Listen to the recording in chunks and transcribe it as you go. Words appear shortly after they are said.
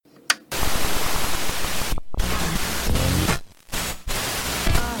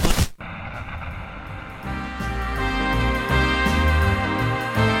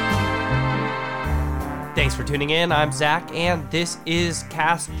tuning in. I'm Zach, and this is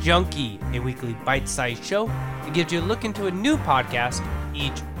Cast Junkie, a weekly bite-sized show that gives you a look into a new podcast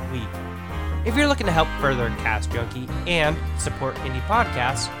each week. If you're looking to help further Cast Junkie and support indie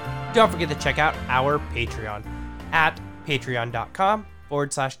podcasts, don't forget to check out our Patreon at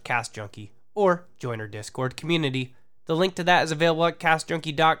patreon.com/castjunkie or join our Discord community. The link to that is available at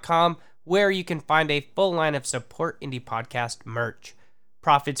castjunkie.com, where you can find a full line of support indie podcast merch.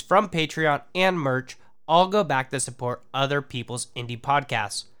 Profits from Patreon and merch all go back to support other people's indie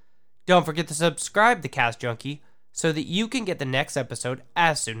podcasts. Don't forget to subscribe to Cast Junkie so that you can get the next episode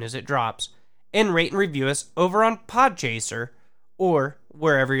as soon as it drops. And rate and review us over on Podchaser or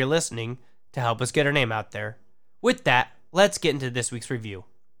wherever you're listening to help us get our name out there. With that, let's get into this week's review.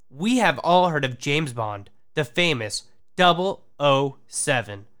 We have all heard of James Bond, the famous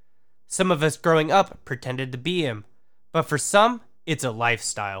 007. Some of us growing up pretended to be him, but for some, it's a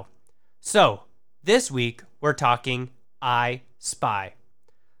lifestyle. So, this week, we're talking I Spy.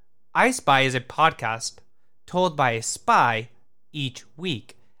 I Spy is a podcast told by a spy each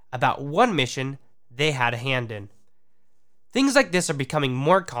week about one mission they had a hand in. Things like this are becoming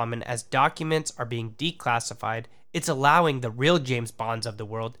more common as documents are being declassified. It's allowing the real James Bonds of the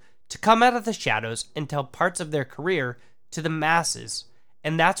world to come out of the shadows and tell parts of their career to the masses.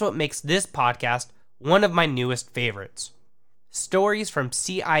 And that's what makes this podcast one of my newest favorites. Stories from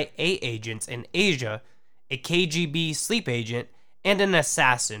CIA agents in Asia, a KGB sleep agent, and an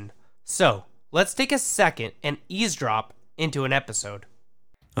assassin. So, let's take a second and eavesdrop into an episode.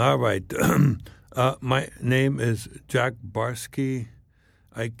 All right. My name is Jack Barsky.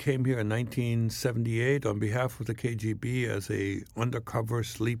 I came here in 1978 on behalf of the KGB as a undercover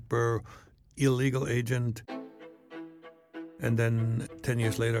sleeper illegal agent. And then 10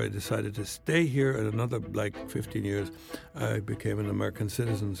 years later, I decided to stay here. And another, 15 years, I became an American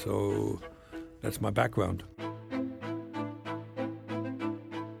citizen. So that's my background.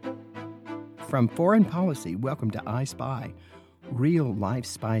 From Foreign Policy, welcome to I Spy, real-life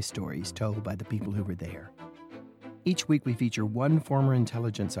spy stories told by the people who were there. Each week, we feature one former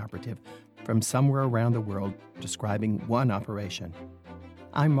intelligence operative from somewhere around the world describing one operation.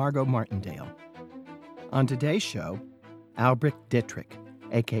 I'm Margot Martindale. On today's show, Albrecht Dittrich,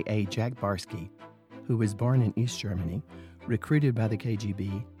 a.k.a. Jack Barsky, who was born in East Germany, recruited by the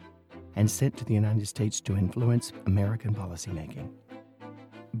KGB, and sent to the United States to influence American policymaking.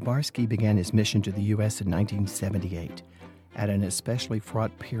 Barsky began his mission to the U.S. in 1978, at an especially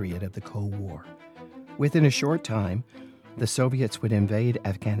fraught period of the Cold War. Within a short time, the Soviets would invade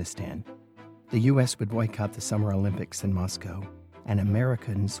Afghanistan, the U.S. would boycott the Summer Olympics in Moscow, and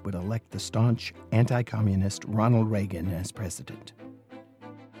Americans would elect the staunch anti-communist Ronald Reagan as president.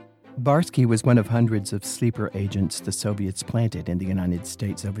 Barsky was one of hundreds of sleeper agents the Soviets planted in the United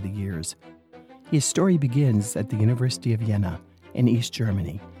States over the years. His story begins at the University of Vienna in East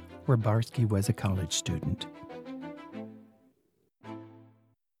Germany, where Barsky was a college student.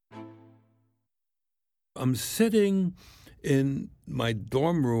 I'm sitting in my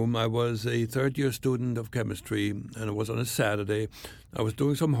dorm room. I was a third-year student of chemistry, and it was on a Saturday. I was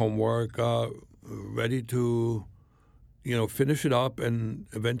doing some homework, ready to, finish it up and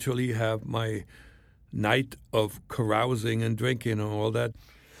eventually have my night of carousing and drinking and all that.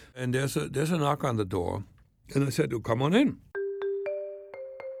 And there's a knock on the door, and I said, come on in.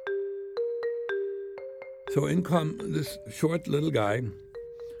 So in come this short little guy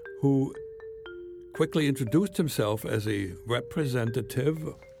who quickly introduced himself as a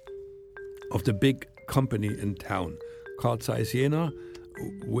representative of the big company in town called Zeiss Jena,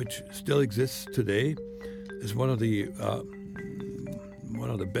 which still exists today. Is one of the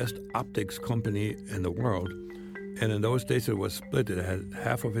best optics company in the world. And in those days it was split. It had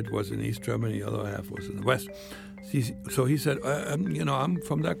half of it was in East Germany, the other half was in the West. So he said, I'm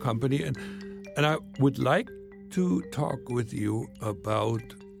from that company, and I would like to talk with you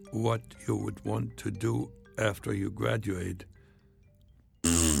about what you would want to do after you graduate.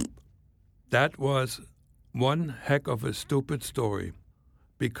 That was one heck of a stupid story,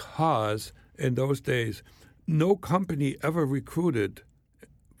 because in those days, no company ever recruited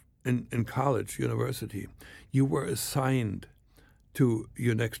in college, university. You were assigned to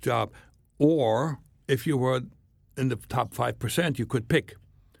your next job, or if you were in the top 5%, you could pick.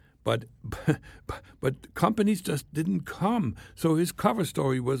 But companies just didn't come. So his cover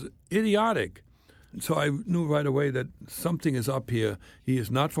story was idiotic. So I knew right away that something is up here. He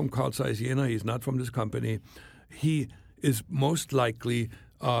is not from Carl Zeiss Jena. He's not from this company. He is most likely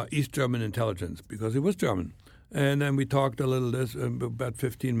East German intelligence, because he was German. And then we talked a little, about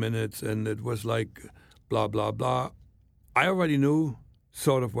 15 minutes, and it was like blah, blah, blah. I already knew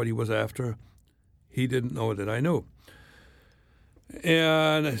sort of what he was after. he didn't know that I knew.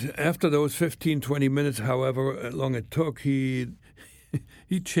 And after those 15, 20 minutes, however long it took, he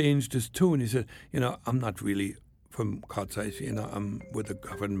changed his tune. He said, I'm not really from Karzai, I'm with the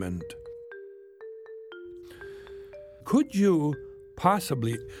government. Could you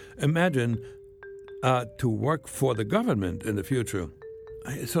possibly imagine to work for the government in the future?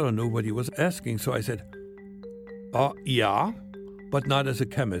 I sort of knew what he was asking, so I said, yeah, but not as a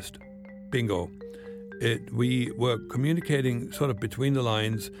chemist. Bingo. We were communicating sort of between the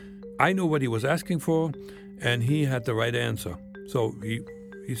lines. I knew what he was asking for, and he had the right answer. So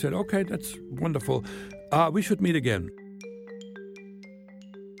he said, okay, that's wonderful. We should meet again.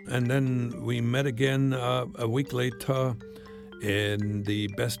 And then we met again a week later in the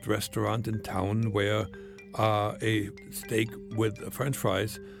best restaurant in town, where a steak with French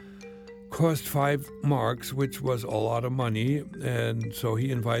fries cost 5 marks, which was a lot of money. And so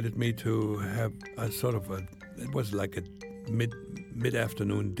he invited me to have it was like a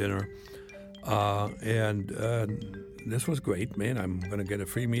mid-afternoon dinner. And this was great, man. I'm going to get a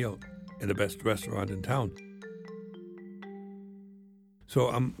free meal in the best restaurant in town. So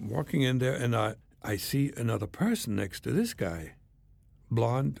I'm walking in there, and I see another person next to this guy,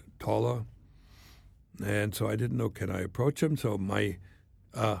 blonde, taller. And so I didn't know, can I approach him? So my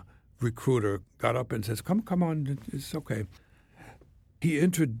recruiter got up and says, come on, it's okay. He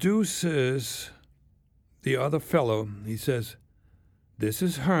introduces the other fellow. He says, this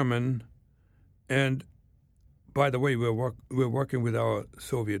is Herman, and by the way, we're working with our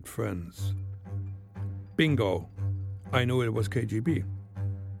Soviet friends. Bingo. I knew it was KGB.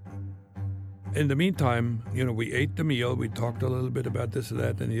 In the meantime, we ate the meal. We talked a little bit about this,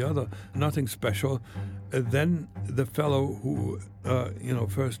 that, and the other. Nothing special. Then the fellow who,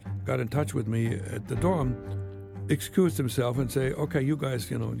 first got in touch with me at the dorm excused himself and say, okay, you guys,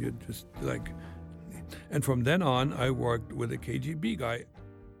 you just like... And from then on, I worked with a KGB guy.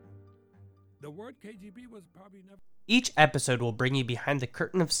 The word KGB was probably never... Each episode will bring you behind the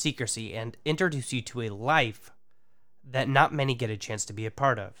curtain of secrecy and introduce you to a life that not many get a chance to be a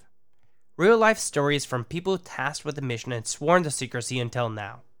part of. Real-life stories from people tasked with the mission and sworn to secrecy until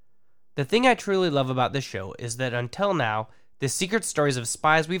now. The thing I truly love about this show is that until now, the secret stories of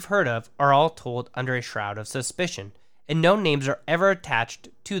spies we've heard of are all told under a shroud of suspicion, and no names are ever attached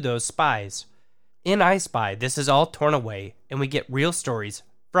to those spies. In I Spy, this is all torn away, and we get real stories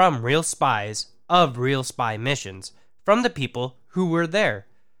from real spies of real spy missions, from the people who were there.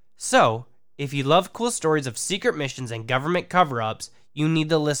 So, if you love cool stories of secret missions and government cover-ups, you need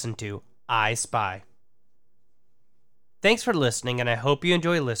to listen to I Spy. Thanks for listening, and I hope you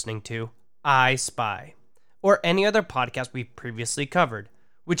enjoy listening to I Spy, or any other podcast we've previously covered,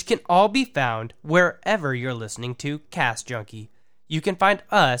 which can all be found wherever you're listening to Cast Junkie. You can find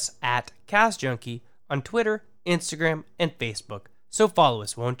us at Cast Junkie on Twitter, Instagram, and Facebook, so follow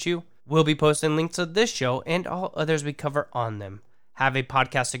us, won't you? We'll be posting links to this show and all others we cover on them. Have a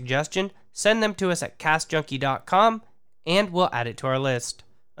podcast suggestion? Send them to us at castjunkie.com, and we'll add it to our list.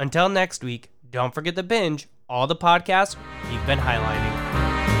 Until next week, don't forget to binge all the podcasts we've been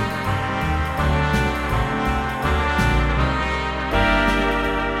highlighting.